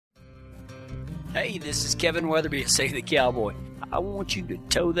Hey, this is Kevin Weatherby, say the cowboy. I want you to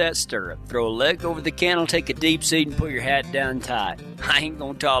toe that stirrup, throw a leg over the cantle, take a deep seat, and put your hat down tight. I ain't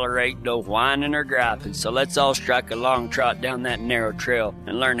gonna tolerate no whining or griping, so let's all strike a long trot down that narrow trail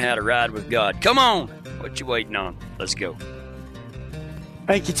and learn how to ride with God. Come on! What you waiting on? Let's go.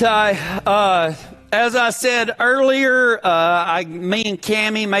 Thank you, Ty. As I said earlier, me and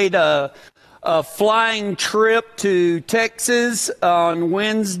Cammie made a flying trip to Texas on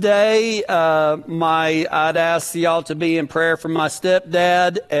Wednesday. I'd ask y'all to be in prayer for my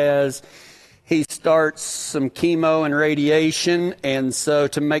stepdad as he starts some chemo and radiation. And so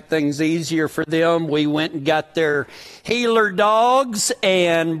to make things easier for them, we went and got their healer dogs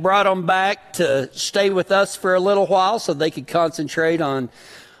and brought them back to stay with us for a little while so they could concentrate on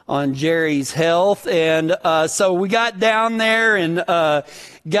Jerry's health. And so we got down there and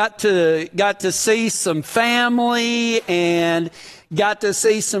got to see some family and got to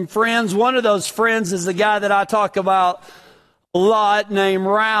see some friends. One of those friends is the guy that I talk about a lot, named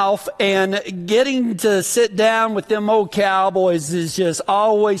Ralph. And getting to sit down with them old cowboys is just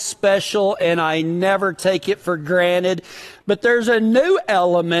always special, and I never take it for granted. But there's a new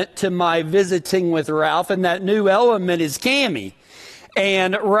element to my visiting with Ralph, and that new element is Cammie.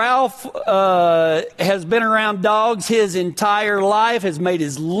 And Ralph has been around dogs his entire life, has made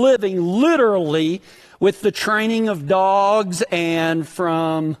his living literally with the training of dogs and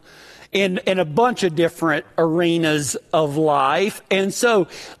in a bunch of different arenas of life. And so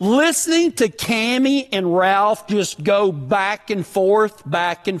listening to Cammie and Ralph just go back and forth,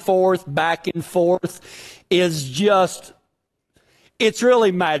 back and forth, back and forth is just... it's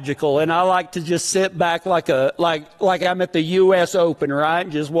really magical, and I like to just sit back like I'm at the U.S. Open, right?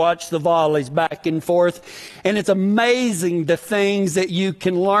 Just watch the volleys back and forth. And it's amazing the things that you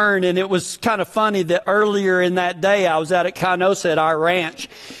can learn. And it was kind of funny that earlier in that day, I was out at Canosa at our ranch,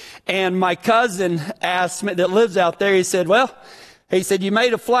 and my cousin asked me, that lives out there, he said, you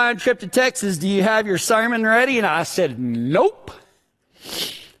made a flying trip to Texas. Do you have your sermon ready? And I said, nope.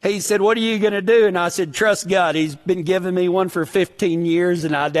 He said, what are you going to do? And I said, trust God. He's been giving me one for 15 years,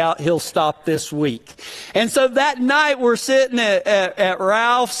 and I doubt he'll stop this week. And so that night we're sitting at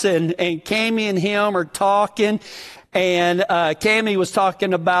Ralph's, and Cammie and him are talking. And Cammie was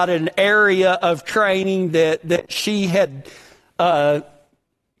talking about an area of training that she had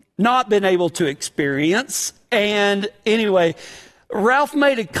not been able to experience. And anyway, Ralph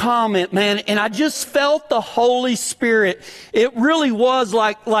made a comment, man, and I just felt the Holy Spirit. It really was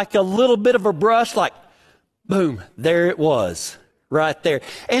like a little bit of a brush, like, boom, there it was, right there.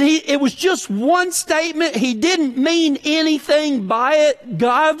 And it was just one statement. He didn't mean anything by it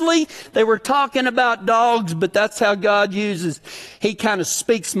godly. They were talking about dogs, but that's how God uses. He kind of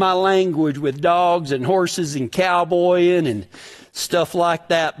speaks my language with dogs and horses and cowboying and stuff like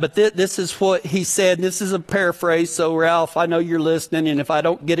that. But this is what he said. This is a paraphrase. So Ralph, I know you're listening, and if I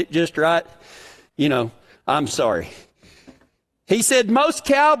don't get it just right, I'm sorry. He said, most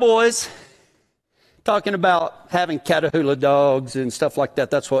cowboys, talking about having Catahoula dogs and stuff like that.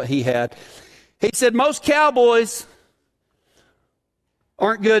 That's what he had. He said, most cowboys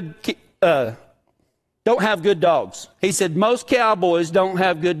aren't good, don't have good dogs. He said, most cowboys don't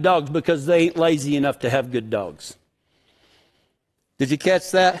have good dogs because they ain't lazy enough to have good dogs. Did you catch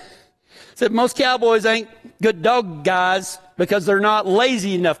that? Said most cowboys ain't good dog guys because they're not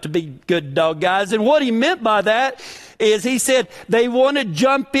lazy enough to be good dog guys. And what he meant by that is he said they want to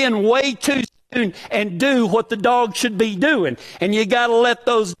jump in way too soon and do what the dog should be doing. And you got to let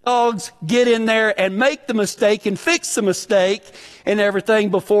those dogs get in there and make the mistake and fix the mistake and everything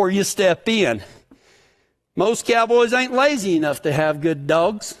before you step in. Most cowboys ain't lazy enough to have good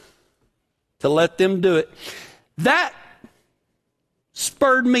dogs, to let them do it. That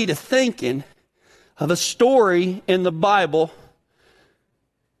spurred me to thinking of a story in the Bible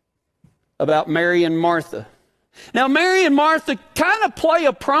about Mary and Martha. Now, Mary and Martha kind of play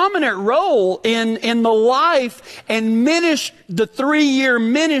a prominent role in the life and the 3-year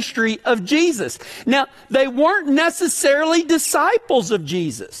ministry of Jesus. Now, they weren't necessarily disciples of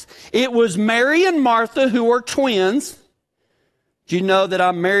Jesus. It was Mary and Martha who are twins. Do you know that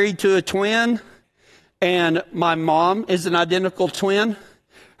I'm married to a twin? And my mom is an identical twin.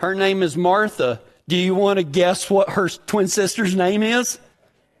 Her name is Martha. Do you want to guess what her twin sister's name is?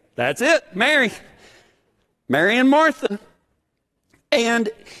 That's it, Mary. Mary and Martha. And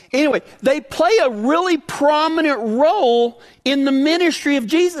anyway, they play a really prominent role in the ministry of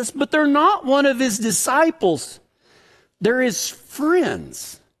Jesus, but they're not one of his disciples. They're his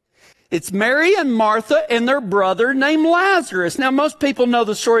friends. It's Mary and Martha and their brother named Lazarus. Now, most people know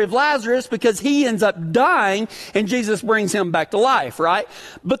the story of Lazarus because he ends up dying and Jesus brings him back to life, right?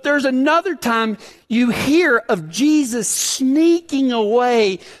 But there's another time you hear of Jesus sneaking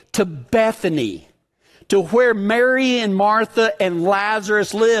away to Bethany, to where Mary and Martha and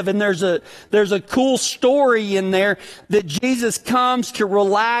Lazarus live. And there's a cool story in there that Jesus comes to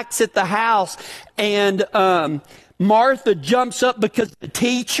relax at the house, and Martha jumps up because the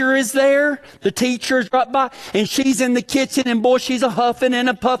teacher is there. The teacher is right by, and she's in the kitchen, and boy, she's a huffing and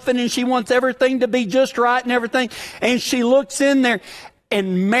a puffing, and she wants everything to be just right and everything. And she looks in there,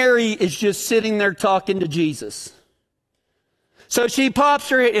 and Mary is just sitting there talking to Jesus. So she pops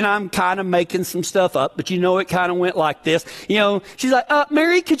her, and I'm kind of making some stuff up, but it kind of went like this. She's like,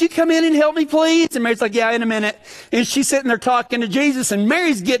 Mary, could you come in and help me, please? And Mary's like, yeah, in a minute. And she's sitting there talking to Jesus, and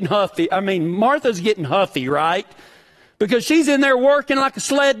Mary's getting huffy. Martha's getting huffy, right? Because she's in there working like a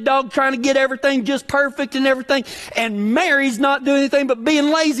sled dog, trying to get everything just perfect and everything. And Mary's not doing anything but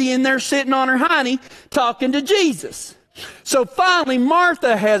being lazy in there, sitting on her hiney, talking to Jesus. So finally,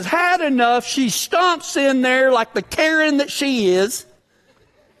 Martha has had enough. She stomps in there like the Karen that she is.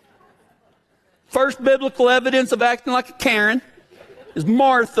 First biblical evidence of acting like a Karen is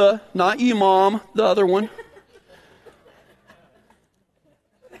Martha, not you, Mom, the other one.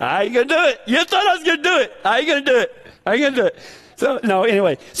 I ain't gonna do it. You thought I was gonna do it. I ain't gonna do it. I ain't gonna do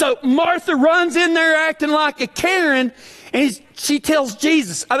it. So Martha runs in there acting like a Karen, and she tells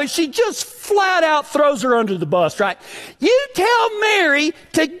Jesus, she just flat out throws her under the bus, right? You tell Mary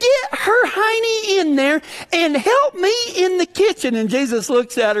to get her hiney in there and help me in the kitchen. And Jesus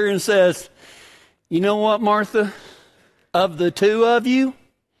looks at her and says, you know what, Martha? Of the two of you,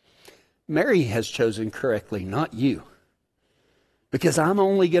 Mary has chosen correctly, not you. Because I'm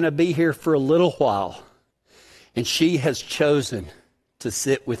only going to be here for a little while. And she has chosen to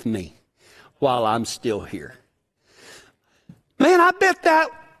sit with me while I'm still here. Man, I bet that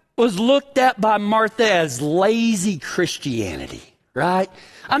was looked at by Martha as lazy Christianity, right?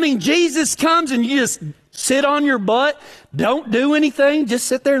 Jesus comes and you just sit on your butt, don't do anything, just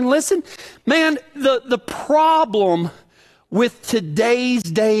sit there and listen. Man, the problem with today's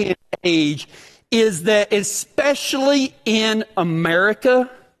day and age is that especially in America,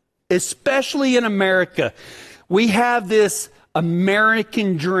 we have this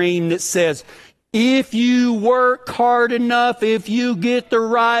American dream that says, if you work hard enough, if you get the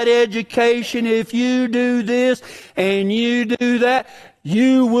right education, if you do this and you do that,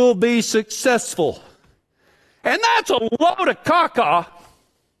 you will be successful. And that's a load of caca.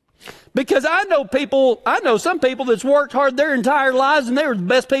 Because I know some people that's worked hard their entire lives and they were the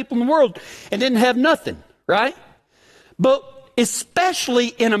best people in the world and didn't have nothing, right? But especially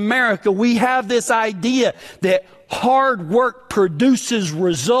in America, we have this idea that hard work produces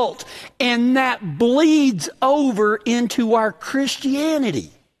result, and that bleeds over into our Christianity.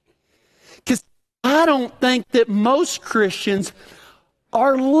 Because I don't think that most Christians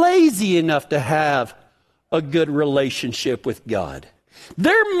are lazy enough to have a good relationship with God.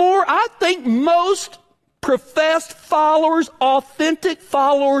 I think most professed followers, authentic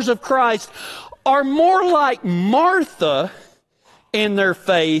followers of Christ, are more like Martha in their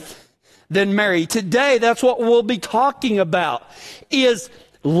faith than Mary. Today, that's what we'll be talking about, is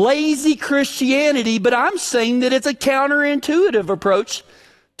lazy Christianity, but I'm saying that it's a counterintuitive approach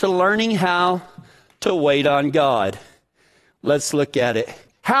to learning how to wait on God. Let's look at it.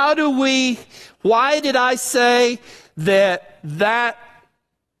 Why did I say that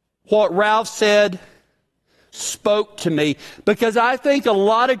what Ralph said spoke to me? Because I think a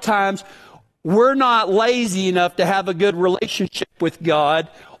lot of times we're not lazy enough to have a good relationship with God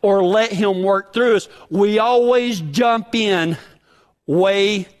or let Him work through us. We always jump in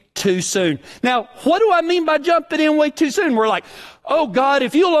way too soon. Now, what do I mean by jumping in way too soon? We're like, oh God,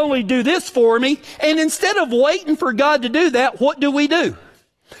 if you'll only do this for me. And instead of waiting for God to do that, what do?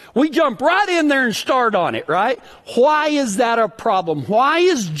 We jump right in there and start on it, right? Why is that a problem? Why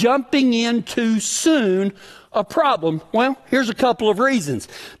is jumping in too soon a problem? Well, here's a couple of reasons.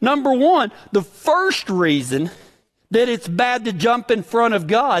 Number one, the first reason that it's bad to jump in front of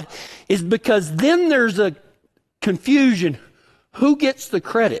God is because then there's a confusion. Who gets the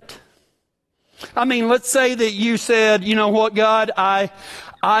credit? Let's say that you said, you know what, God, I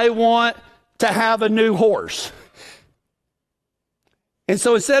want to have a new horse. And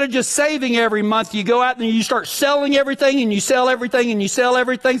so instead of just saving every month, you go out and you start selling everything and you sell everything and you sell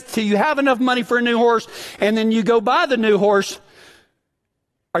everything till you have enough money for a new horse, and then you go buy the new horse.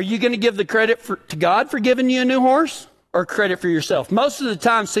 Are you going to give the credit to God for giving you a new horse, or credit for yourself? Most of the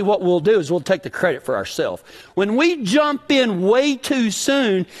time, see, what we'll do is we'll take the credit for ourselves. When we jump in way too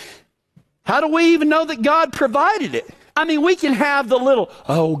soon, How do we even know that God provided it? I mean, we can have the little,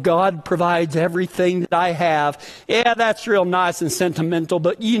 oh, God provides everything that I have. Yeah, that's real nice and sentimental,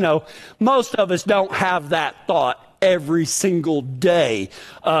 but most of us don't have that thought every single day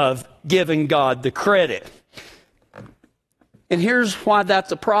of giving God the credit. And here's why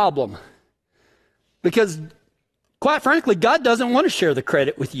that's a problem. Because, quite frankly, God doesn't want to share the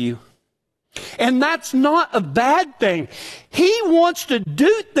credit with you. And that's not a bad thing. He wants to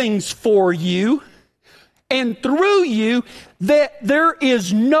do things for you and through you that there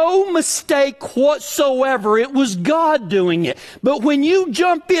is no mistake whatsoever. It was God doing it. But when you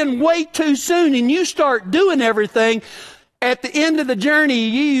jump in way too soon and you start doing everything, at the end of the journey,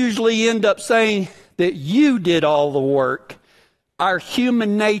 you usually end up saying that you did all the work. Our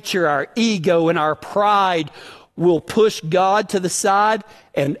human nature, our ego, and our pride will push God to the side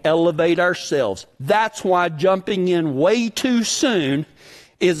and elevate ourselves. That's why jumping in way too soon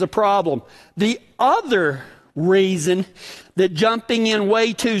is a problem. The other reason that jumping in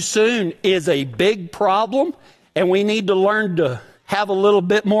way too soon is a big problem, and we need to learn to have a little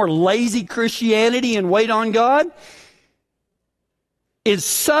bit more lazy Christianity and wait on God, is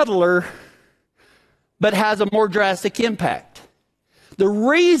subtler but has a more drastic impact. The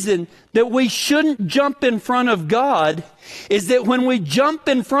reason that we shouldn't jump in front of God is that when we jump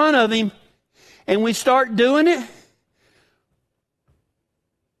in front of Him and we start doing it,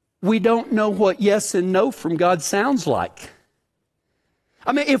 we don't know what yes and no from God sounds like.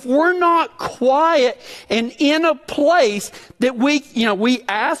 I mean, if we're not quiet and in a place that we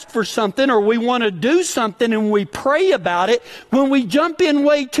ask for something or we want to do something and we pray about it, when we jump in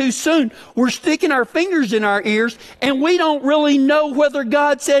way too soon, we're sticking our fingers in our ears and we don't really know whether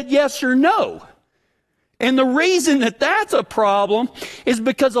God said yes or no. And the reason that that's a problem is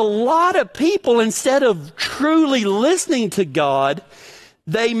because a lot of people, instead of truly listening to God,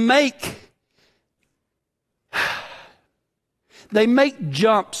 they make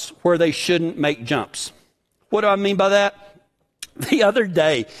jumps where they shouldn't make jumps. What do I mean by that? The other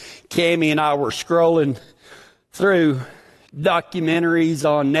day, Cammie and I were scrolling through documentaries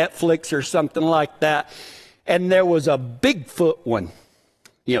on Netflix or something like that, and there was a Bigfoot one,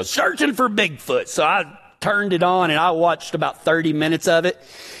 searching for Bigfoot. So I turned it on and I watched about 30 minutes of it,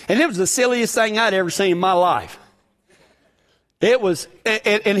 and it was the silliest thing I'd ever seen in my life. It was,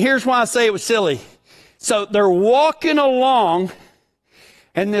 and here's why I say it was silly. So they're walking along,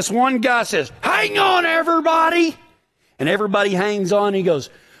 and this one guy says, "Hang on, everybody." And everybody hangs on. He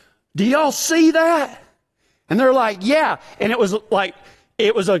goes, "Do y'all see that?" And they're like, "Yeah." And it was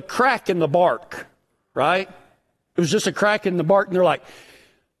a crack in the bark, right? It was just a crack in the bark. And they're like,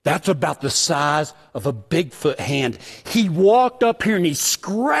 "That's about the size of a Bigfoot hand." He walked up here and he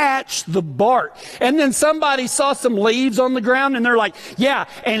scratched the bark. And then somebody saw some leaves on the ground and they're like, "Yeah."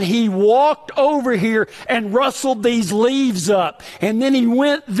 And he walked over here and rustled these leaves up. And then he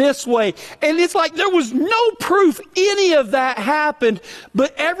went this way. And it's like there was no proof any of that happened.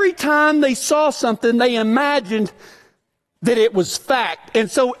 But every time they saw something, they imagined that it was fact.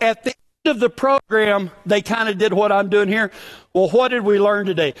 And so at the end of the program, they kind of did what I'm doing here. Well, what did we learn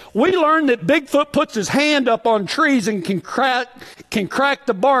today? We learned that Bigfoot puts his hand up on trees and can crack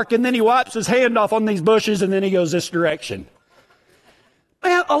the bark, and then he wipes his hand off on these bushes, and then he goes this direction.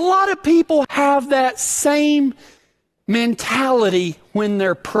 Man, a lot of people have that same mentality when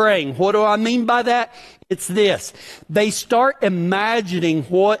they're praying. What do I mean by that? It's this. They start imagining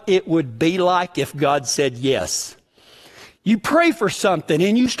what it would be like if God said yes. You pray for something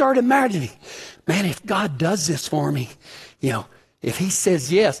and you start imagining, man, if God does this for me, if He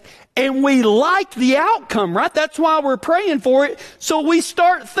says yes, and we like the outcome, right? That's why we're praying for it. So we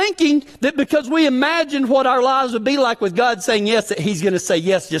start thinking that because we imagined what our lives would be like with God saying yes, that He's going to say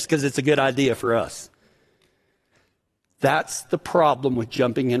yes just because it's a good idea for us. That's the problem with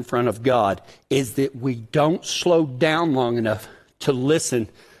jumping in front of God, is that we don't slow down long enough to listen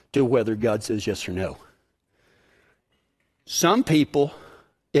to whether God says yes or no. Some people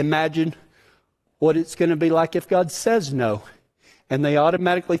imagine what it's going to be like if God says no. And they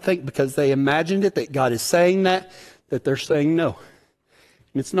automatically think because they imagined it that God is saying that they're saying no.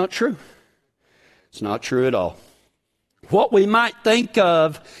 And it's not true. It's not true at all. What we might think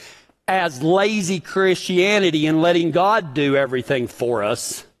of as lazy Christianity and letting God do everything for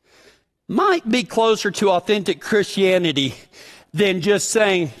us might be closer to authentic Christianity than just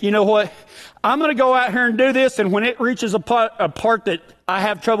saying, you know what, I'm going to go out here and do this, and when it reaches a part that I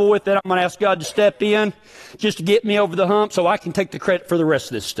have trouble with, that I'm going to ask God to step in just to get me over the hump so I can take the credit for the rest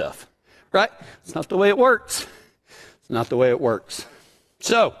of this stuff. Right? It's not the way it works. It's not the way it works.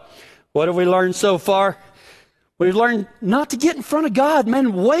 So, what have we learned so far? We've learned not to get in front of God.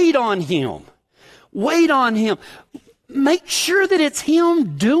 Man, wait on Him. Wait on Him. Make sure that it's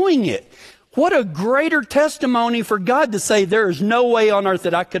Him doing it. What a greater testimony for God to say, there is no way on earth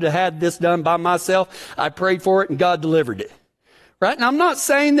that I could have had this done by myself. I prayed for it and God delivered it. Right? And I'm not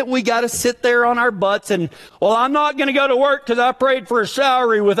saying that we got to sit there on our butts and, well, I'm not going to go to work because I prayed for a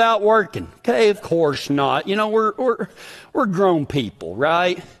salary without working. Okay, of course not. You know, we're grown people,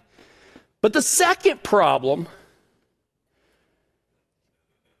 right? But the second problem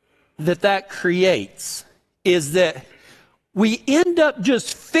that creates is that we end up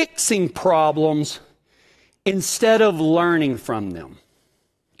just fixing problems instead of learning from them.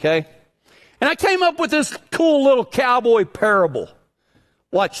 Okay? And I came up with this cool little cowboy parable.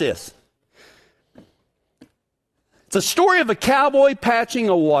 Watch this. It's a story of a cowboy patching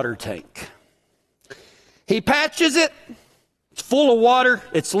a water tank. He patches it. It's full of water.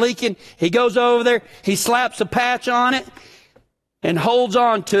 It's leaking. He goes over there. He slaps a patch on it and holds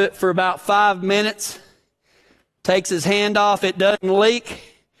on to it for about 5 minutes. Takes his hand off. It doesn't leak.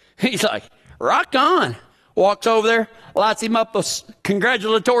 He's like, rock on. Walks over there, lights him up a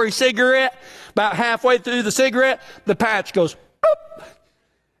congratulatory cigarette. About halfway through the cigarette, the patch goes boop,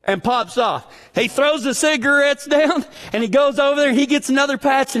 and pops off. He throws the cigarettes down, and he goes over there, and he gets another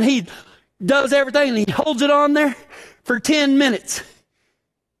patch, and he does everything, and he holds it on there for 10 minutes.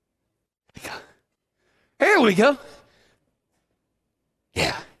 There we go.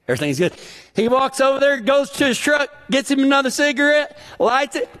 Yeah, everything's good. He walks over there, goes to his truck, gets him another cigarette,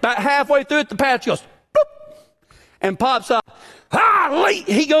 lights it. About halfway through it, the patch goes boop, and pops off.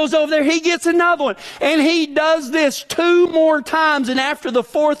 He goes over there, he gets another one. And he does this 2 more times. And after the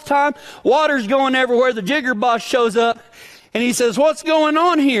 4th time, water's going everywhere. The jigger boss shows up and he says, what's going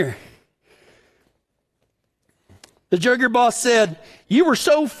on here? The jigger boss said, you were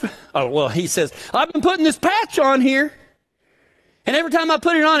so... he says, I've been putting this patch on here. And every time I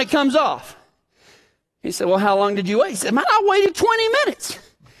put it on, it comes off. He said, well, how long did you wait? He said, man, I waited 20 minutes.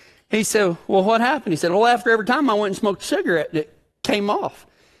 He said, well, what happened? He said, well, after every time I went and smoked a cigarette, it came off.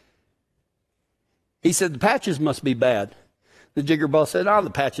 He said, the patches must be bad. The jigger boss said, the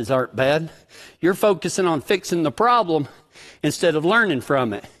patches aren't bad. You're focusing on fixing the problem instead of learning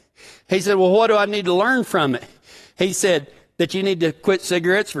from it. He said, well, what do I need to learn from it? He said, that you need to quit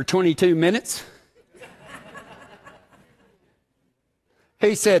cigarettes for 22 minutes.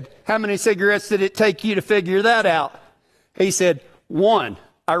 He said, how many cigarettes did it take you to figure that out? He said, 1.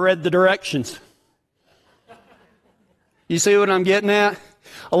 I read the directions. You see what I'm getting at?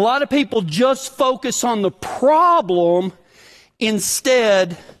 A lot of people just focus on the problem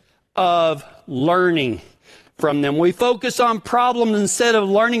instead of learning from them. We focus on problems instead of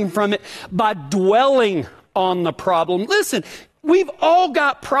learning from it by dwelling on the problem. Listen, we've all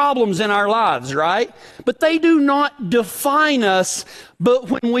got problems in our lives, right? But they do not define us.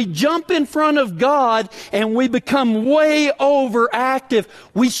 But when we jump in front of God and we become way overactive,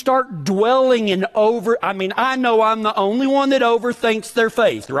 we start dwelling and I know I'm the only one that overthinks their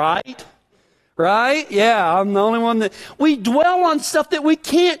faith, right? Right? Yeah, I'm the only one that... We dwell on stuff that we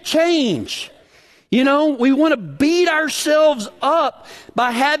can't change. You know, we want to beat ourselves up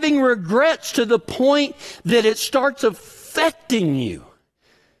by having regrets to the point that it starts affecting you.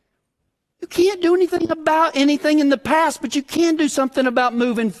 You can't do anything about anything in the past, but you can do something about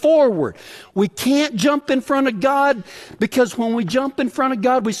moving forward. We can't jump in front of God because when we jump in front of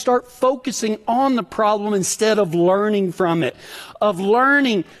God, we start focusing on the problem instead of learning from it, of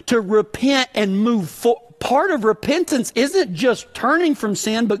learning to repent and move forward. Part of repentance isn't just turning from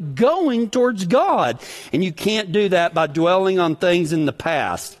sin, but going towards God. And you can't do that by dwelling on things in the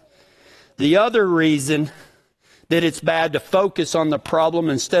past. The other reason that it's bad to focus on the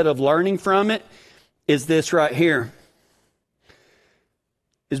problem instead of learning from it is this right here.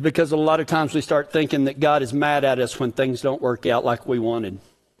 Is because a lot of times we start thinking that God is mad at us when things don't work out like we wanted.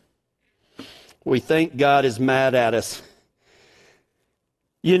 We think God is mad at us.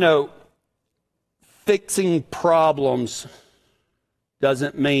 You know, fixing problems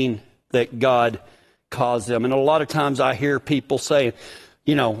doesn't mean that God caused them. And a lot of times I hear people say,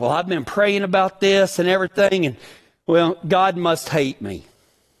 you know, well, I've been praying about this and everything, and well, God must hate me.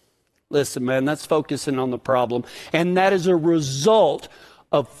 Listen, man, that's focusing on the problem. And that is a result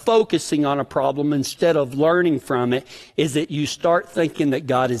of focusing on a problem instead of learning from it, is that you start thinking that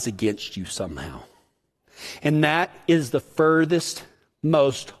God is against you somehow. And that is the furthest,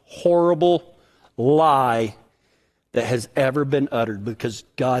 most horrible lie that has ever been uttered, because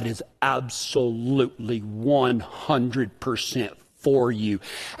God is absolutely 100% for you.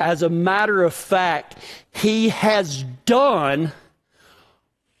 As a matter of fact, He has done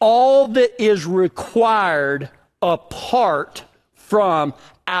all that is required apart from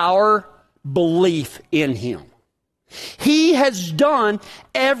our belief in him. He has done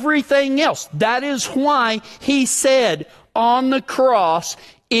everything else. That is why he said on the cross,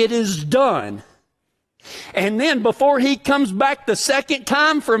 "It is done." And then before he comes back the second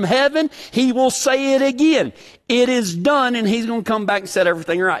time from heaven, he will say it again. It is done, and he's going to come back and set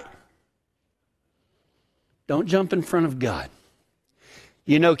everything right. Don't jump in front of God.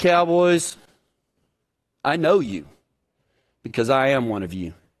 You know, cowboys, I know you because I am one of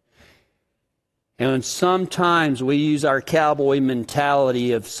you. And sometimes we use our cowboy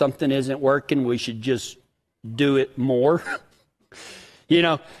mentality of something isn't working, we should just do it more. You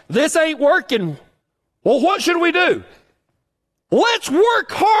know, this ain't working. Well, what should we do? Let's work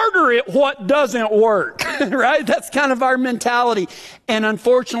harder at what doesn't work, right? That's kind of our mentality. And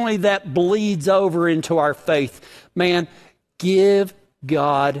unfortunately, that bleeds over into our faith. Man, give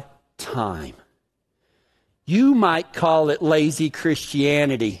God time. You might call it lazy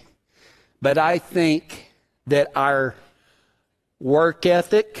Christianity, but I think that our work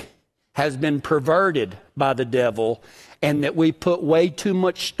ethic has been perverted by the devil, and that we put way too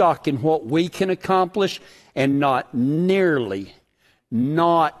much stock in what we can accomplish and not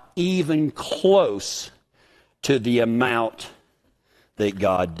even close to the amount that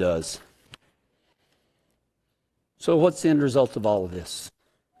God does. So what's the end result of all of this?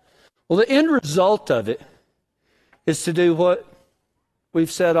 Well, the end result of it is to do what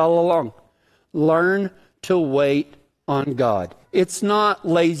we've said all along. Learn to wait on God. It's not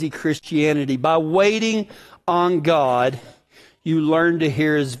lazy Christianity. By waiting on God, you learn to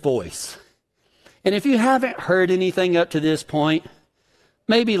hear his voice. And if you haven't heard anything up to this point,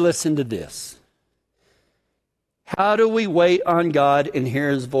 maybe listen to this. How do we wait on God and hear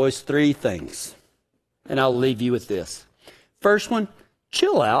his voice? 3 things. And I'll leave you with this. First one,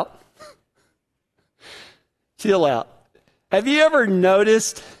 chill out. Chill out. Have you ever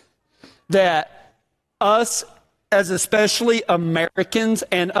noticed that us as especially Americans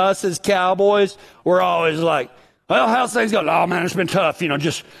and us as cowboys, we're always like, well, how's things going? Oh, man, it's been tough. I'm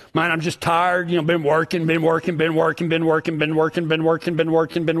just tired. Been working. And then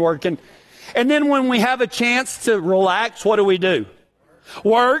when we have a chance to relax, what do?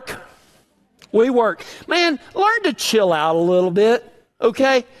 Work. We work. Man, learn to chill out a little bit,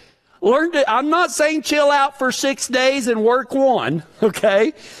 okay? I'm not saying chill out for 6 days and work 1,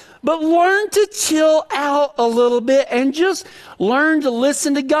 okay? But learn to chill out a little bit and just learn to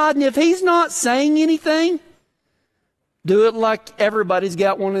listen to God. And if he's not saying anything, do it like everybody's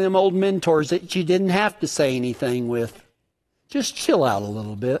got one of them old mentors that you didn't have to say anything with. Just chill out a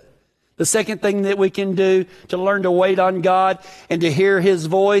little bit. The second thing that we can do to learn to wait on God and to hear his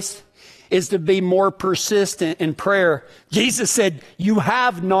voice is to be more persistent in prayer. Jesus said, you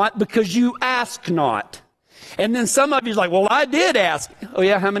have not because you ask not. And then some of you's like, well, I did ask. Oh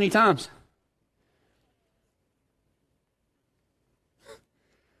yeah, how many times?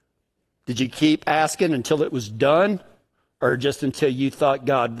 Did you keep asking until it was done? Or just until you thought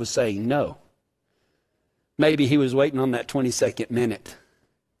God was saying no? Maybe he was waiting on that 22nd minute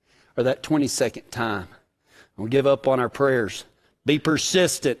or that 22nd time. Don't give up on our prayers. Be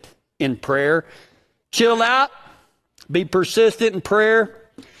persistent in prayer. Chill out. Be persistent in prayer.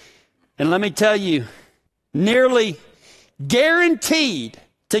 And let me tell you, nearly guaranteed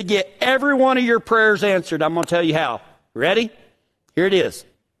to get every one of your prayers answered. I'm going to tell you how. Ready? Here it is.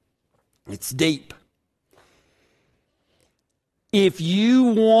 It's deep. If you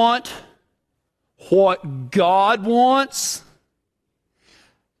want what God wants,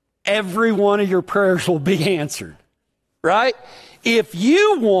 every one of your prayers will be answered. Right? If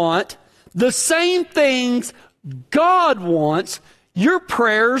you want the same things God wants, your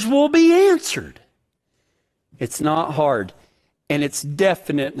prayers will be answered. It's not hard, and it's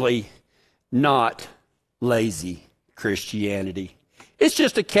definitely not lazy Christianity. It's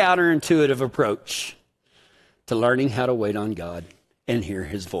just a counterintuitive approach to learning how to wait on God and hear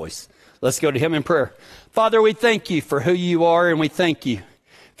his voice. Let's go to him in prayer. Father, we thank you for who you are, and we thank you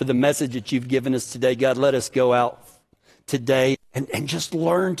for the message that you've given us today. God, let us go out today and just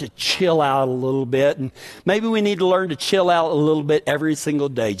learn to chill out a little bit. And maybe we need to learn to chill out a little bit every single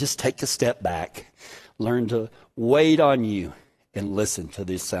day. Just take a step back. Learn to wait on you and listen to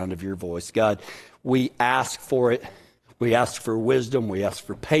the sound of your voice. God, we ask for it. We ask for wisdom. We ask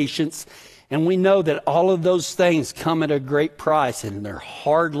for patience. And we know that all of those things come at a great price, and they're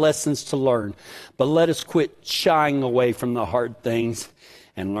hard lessons to learn. But let us quit shying away from the hard things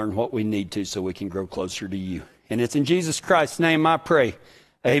and learn what we need to so we can grow closer to you. And it's in Jesus Christ's name I pray.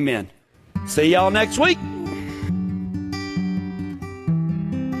 Amen. See y'all next week.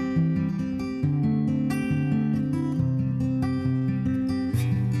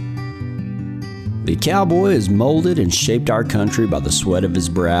 The cowboy has molded and shaped our country by the sweat of his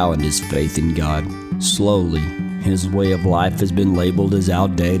brow and his faith in God. Slowly, his way of life has been labeled as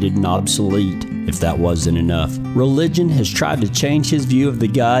outdated and obsolete. If that wasn't enough, religion has tried to change his view of the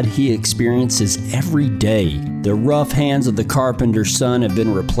God he experiences every day. The rough hands of the carpenter's son have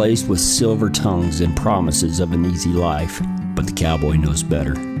been replaced with silver tongues and promises of an easy life. But the cowboy knows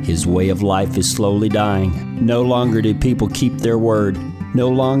better. His way of life is slowly dying. No longer do people keep their word. No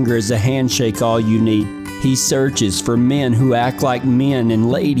longer is a handshake all you need. He searches for men who act like men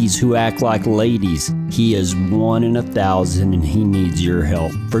and ladies who act like ladies. He is 1 in 1,000 and he needs your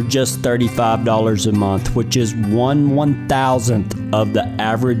help. For just $35 a month, which is 1/1,000th of the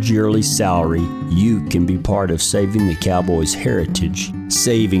average yearly salary, you can be part of saving the cowboy's heritage,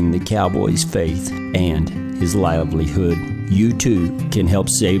 saving the cowboy's faith, and his livelihood. You too can help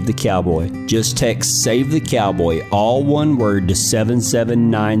save the cowboy. Just text Save the Cowboy, all one word, to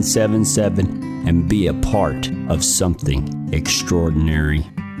 77977 and be a part of something extraordinary.